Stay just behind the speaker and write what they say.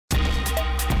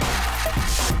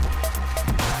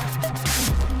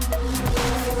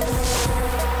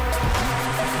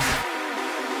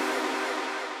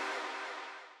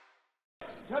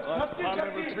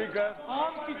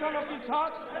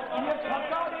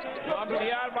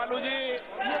TR बालू जी,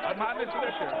 माननीय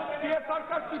सदस्य, ये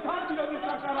सरकार किसान विरोधी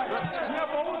सरकार है। ये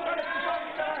बहुत सारे किसान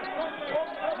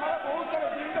बहुत सारे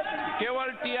केवल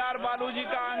टीआर बालू जी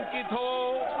का अंकित हो।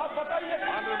 आप बताइए।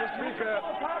 Honorable Speaker,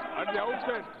 at the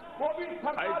outset, I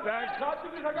thank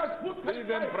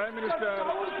President Prime Minister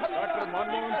Dr.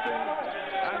 Manmohan Singh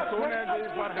and Sonia Ji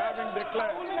for having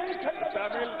declared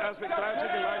Tamil as a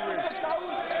classical language.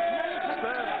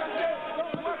 Sir,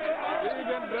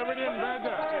 President Dravidian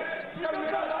Major,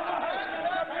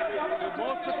 the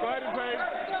most qualified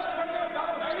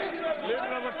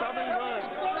leader of the Tamil world,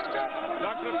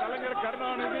 Dr. Kalangar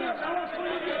Karunanidhi,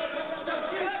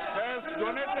 has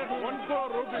donated 1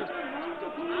 crore rupees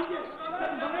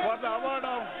for the award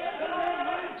of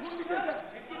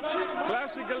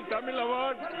Classical Tamil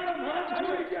Award,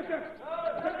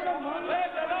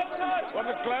 for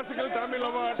the Classical Tamil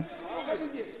Award,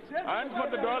 and for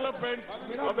the development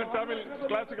of the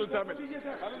Classical Tamil.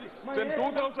 In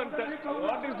 2010,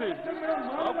 what is it?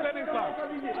 How can it start?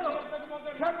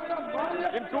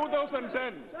 In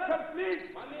 2010,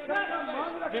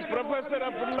 the professor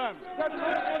of Finland,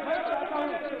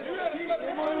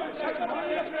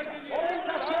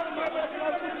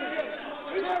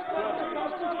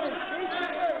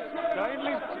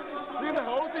 kindly see the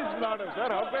house is in order, sir.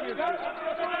 How can you see?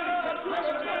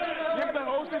 If the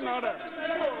house is in order.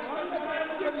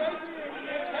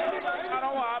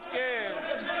 आपके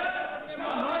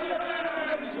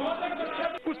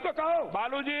कुछ तो कहो।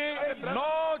 बालू जी,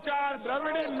 no chance,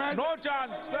 no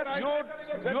chance,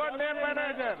 your name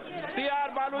manager, TR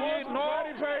बालू जी, no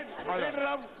Leader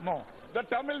of the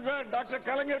Tamil world, Dr.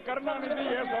 Kalangar Karunanidhi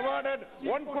has awarded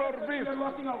 1 crore rupees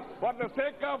for the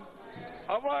sake of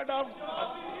award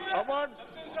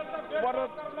for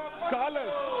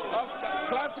scholars of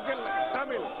classical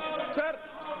Tamil. Sir,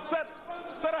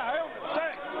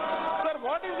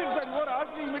 what is it, sir? You are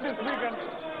asking me to speak and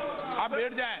आप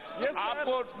बैठ जाएं। Yes, sir.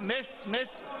 आपको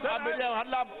next आप बैठ जाए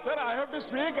हल्ला। sir, I have to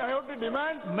speak, I have to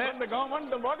demand from the government.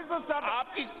 Then what is the start?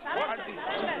 आपकी party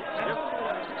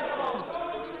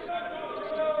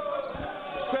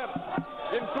Sir,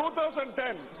 in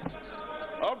 2010,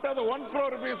 after the 1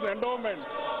 crore rupees endowment,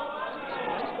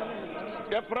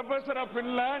 a professor of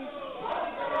Finland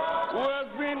who has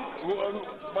been,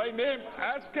 by name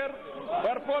Asker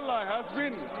Verpola, has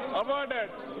been awarded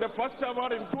the first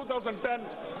award in 2010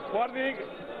 for the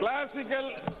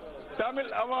Classical Tamil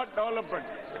Award Development.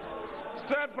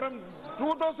 Sir, from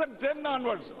 2010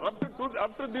 onwards, up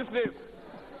to these days,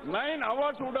 9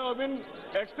 awards would have been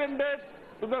extended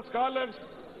to the scholars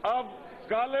of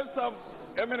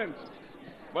eminence.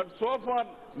 But so far,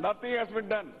 nothing has been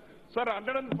done. Sir,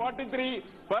 143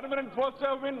 permanent posts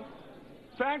have been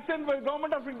sanctioned by the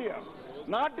Government of India.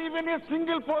 Not even a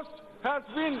single post has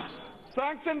been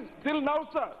sanctioned till now,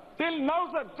 sir. Till now,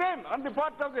 sir, same on the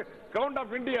part of the Government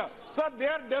of India. Sir, they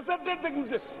are deserted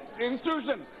the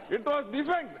institution. It was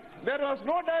defunct. There was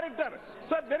no director.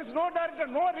 Sir, there is no director,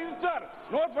 no registrar,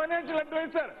 no financial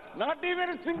advisor, not even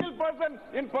a single person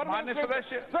in permanent.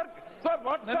 Sir,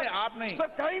 what? नहीं, आप नहीं। Sir,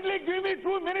 kindly give me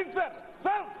 2 minutes, sir.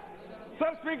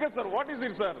 Sir, Speaker, sir, what is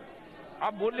it, sir?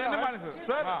 आप बोल रहे हैं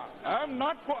Sir, I am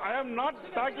not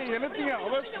talking anything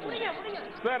else.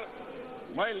 Sir,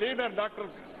 my leader, Dr.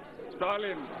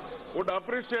 Stalin, would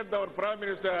appreciate our Prime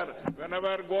Minister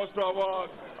whenever goes to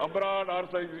abroad or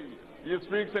he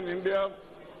speaks in India.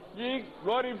 He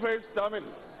glorifies Tamil.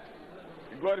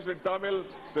 He glorifies Tamil,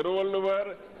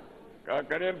 Thiruvalluvar,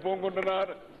 Kaniyan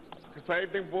Pungundanar,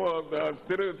 citing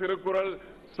Thirukural,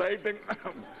 citing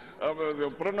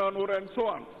Purananur and so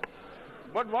on.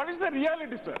 But what is the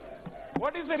reality, sir?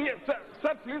 What is the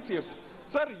sir, please, yes.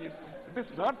 Sir, it is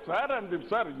not fair, and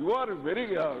sir, you are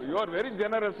very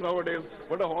generous nowadays.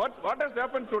 But what has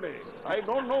happened today? I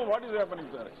don't know what is happening,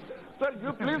 sir. Sir,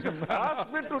 you please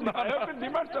ask me to. I have to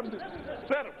demand something,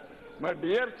 sir. My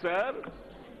dear sir,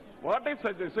 what I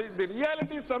suggest, the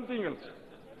reality is something else.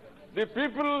 The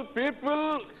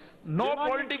people. No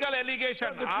political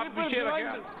allegation. The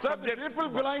people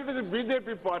belonging to the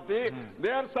BJP party, they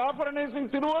are sovereignizing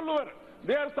Thiruvalluvar.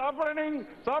 They are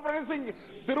sovereignizing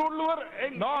Thiruvalluvar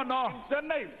in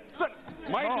Chennai. Sir,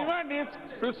 my demand is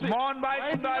to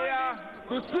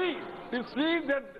see that